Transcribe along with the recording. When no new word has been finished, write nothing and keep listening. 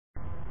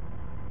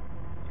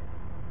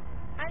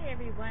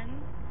everyone,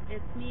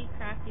 it's me,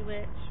 Crafty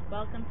Witch.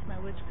 Welcome to my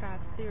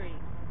witchcraft series.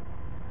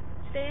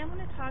 Today I'm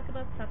going to talk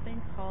about something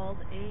called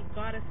a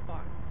goddess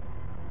box.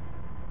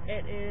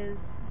 It is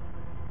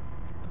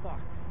a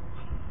box,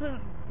 to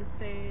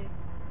say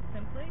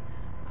simply.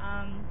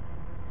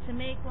 To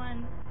make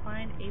one,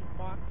 find a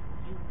box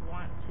you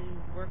want to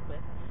work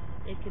with.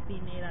 It could be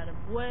made out of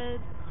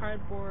wood,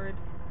 cardboard,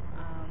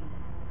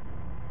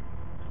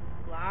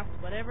 glass,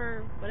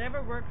 whatever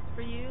works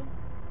for you.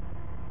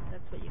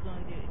 That's what you're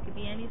going to do. It could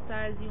be any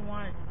size you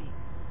want it to be.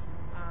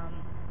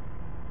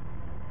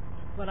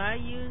 What I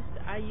used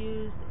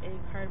a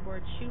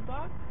cardboard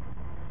shoebox,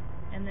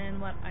 and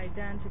then what I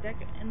done to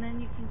decorate, and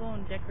then you can go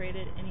and decorate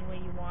it any way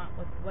you want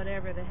with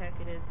whatever the heck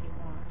it is you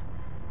want.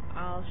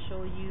 I'll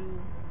show you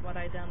what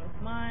I done with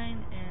mine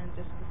and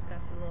just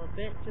discuss a little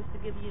bit, just to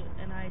give you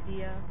an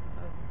idea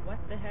of what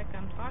the heck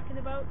I'm talking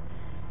about,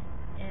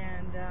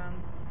 and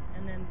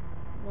then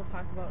we'll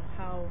talk about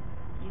how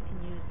you can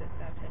use it,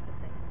 that type of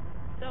thing.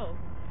 So,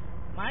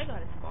 my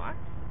goddess box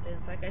is,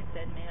 like I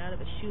said, made out of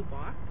a shoe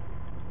box.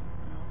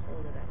 And I'll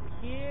hold it up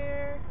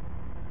here.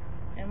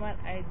 And what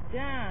I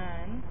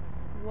done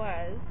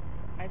was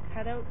I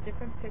cut out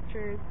different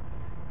pictures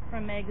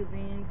from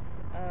magazines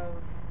of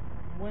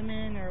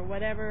women or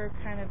whatever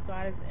kind of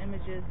goddess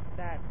images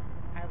that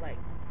I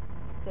like.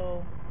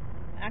 So,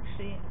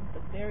 actually, at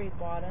the very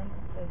bottom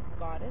it says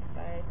goddess.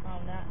 I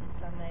found that in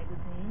some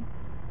magazine.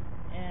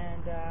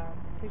 And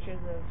pictures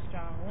of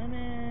strong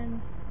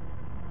women.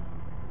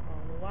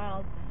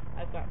 Wild.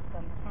 I've got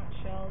some conch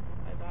shells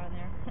I got in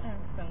there,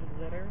 some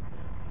glitter,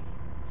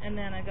 and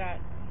then I got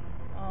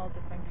all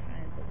different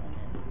kinds of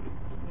women.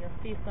 You'll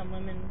see some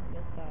women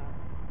with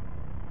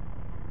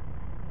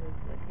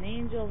like an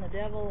angel and a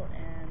devil,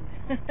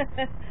 and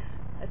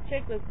a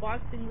chick with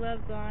boxing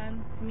gloves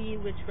on, to me,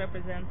 which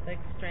represents like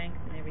strength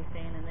and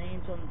everything. And the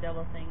angel and the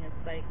devil thing is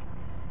like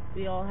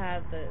we all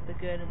have the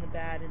good and the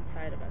bad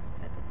inside of us,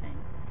 type of thing.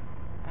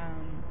 I'll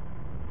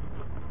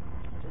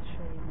just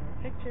show you more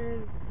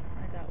pictures.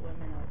 I got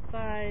women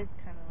outside,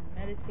 kind of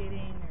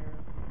meditating or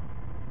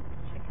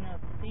checking out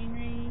the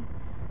scenery.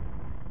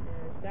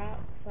 There's that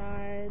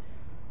side.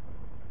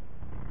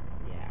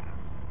 Yeah.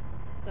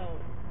 So,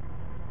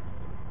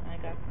 I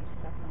got some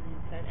stuff on the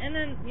inside. And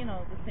then,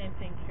 the same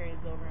thing carries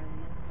over on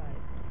the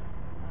inside.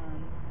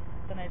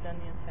 Then I done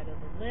the inside of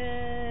the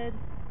lid.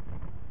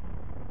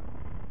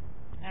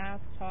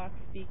 Ask, talk,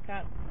 speak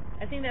up.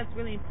 I think that's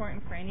really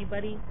important for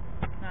anybody,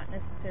 not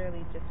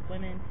necessarily just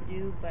women to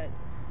do, but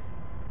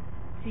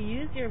to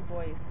use your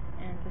voice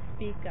and to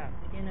speak up.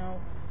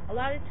 A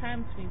lot of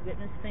times we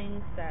witness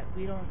things that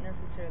we don't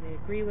necessarily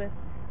agree with,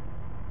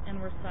 and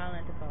we're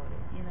silent about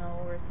it,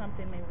 or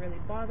something may really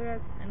bother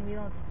us, and we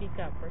don't speak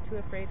up. We're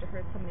too afraid to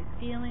hurt somebody's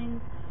feelings,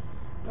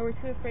 or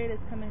we're too afraid of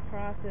coming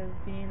across as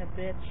being a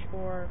bitch,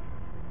 or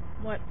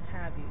what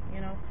have you,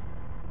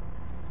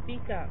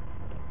 Speak up.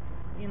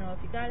 If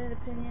you got an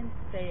opinion,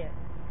 say it.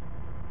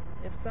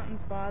 If something's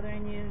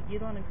bothering you, you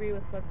don't agree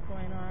with what's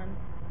going on,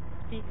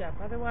 speak up.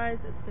 Otherwise,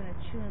 it's going to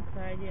chew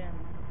inside you and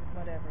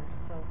whatever.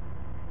 So,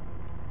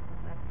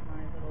 that's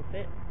my little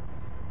bit.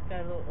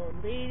 Got a little old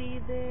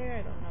lady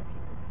there. I don't know if you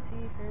can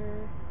see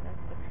her.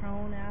 That's the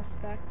crone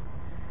aspect.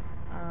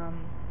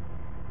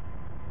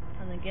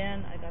 And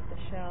again, I got the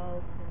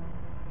shells,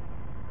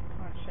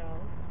 conch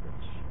shells,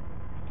 which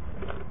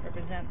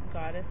represent the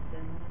goddess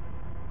and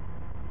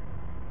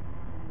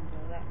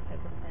that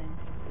type of thing.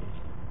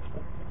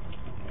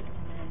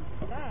 And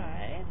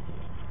inside,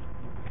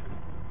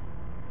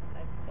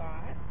 I've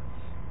got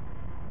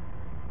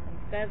some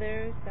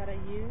feathers that I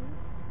use.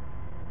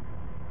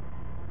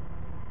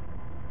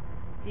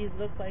 These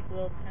look like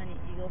little tiny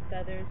eagle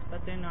feathers,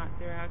 but they're not.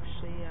 They're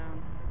actually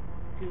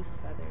goose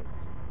feathers.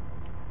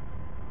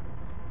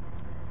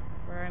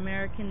 For our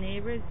American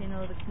neighbors,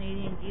 the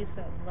Canadian geese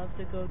that love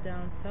to go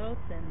down south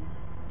and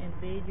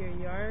invade your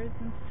yards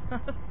and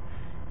stuff.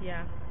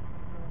 Yeah.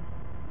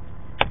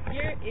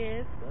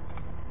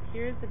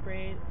 Here's a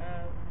braid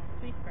of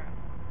sweetgrass,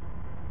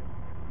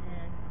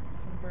 and you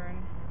can burn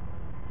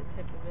the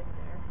tip of it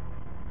there.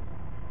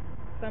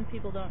 Some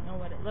people don't know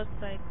what it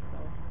looks like, so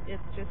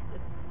it's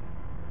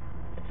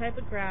a type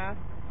of grass,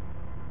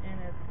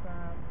 and it's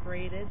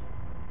braided,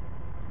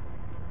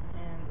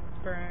 and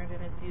it's burned,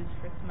 and it's used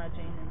for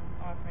smudging and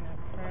offering up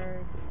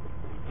prayers.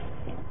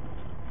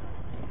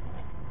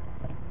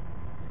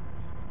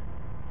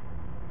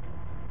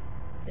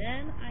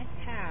 Then I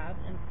have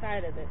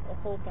inside of it a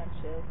whole bunch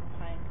of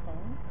pine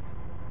cones,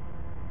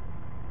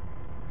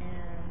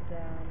 and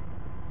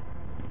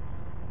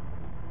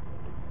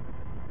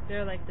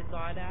they're like the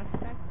god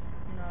aspect.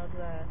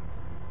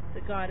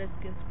 The goddess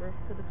gives birth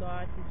to the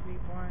god, he's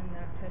reborn,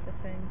 that type of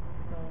thing.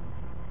 So,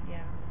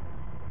 yeah.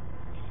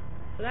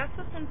 So that's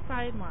what's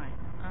inside mine.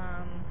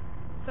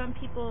 Some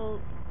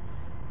people,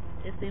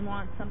 if they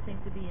want something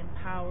to be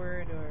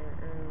empowered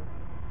or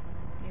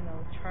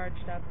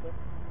charged up with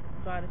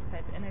goddess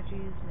type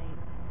energies, may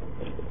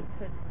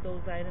put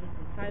those items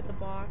inside the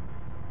box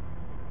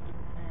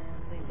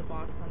and leave the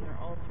box on their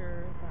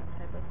altar, that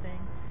type of thing.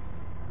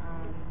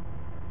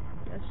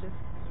 That's just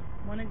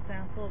one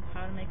example of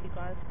how to make a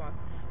goddess box.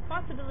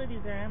 Possibilities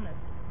are endless.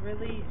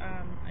 Really,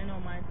 I know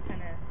mine's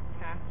kind of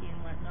tacky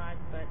and whatnot,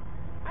 but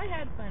I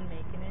had fun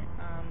making it.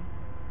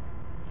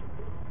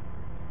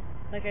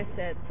 Like I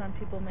said, some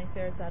people make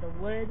theirs out of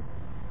wood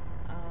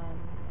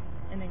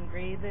and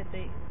engrave it.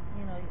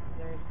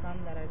 There's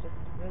some that are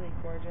just really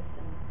gorgeous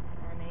and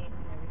ornate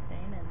and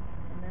everything,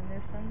 and then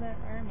there's some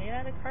that are made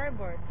out of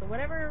cardboard. So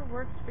whatever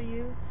works for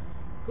you,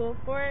 go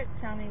for it.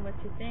 Tell me what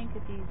you think.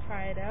 If you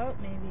try it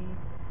out, maybe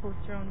post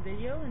your own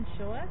video and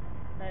show us.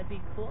 That'd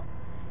be cool.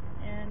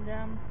 And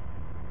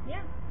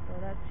yeah, so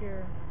that's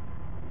your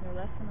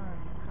lesson on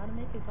how to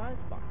make a goddess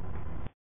box.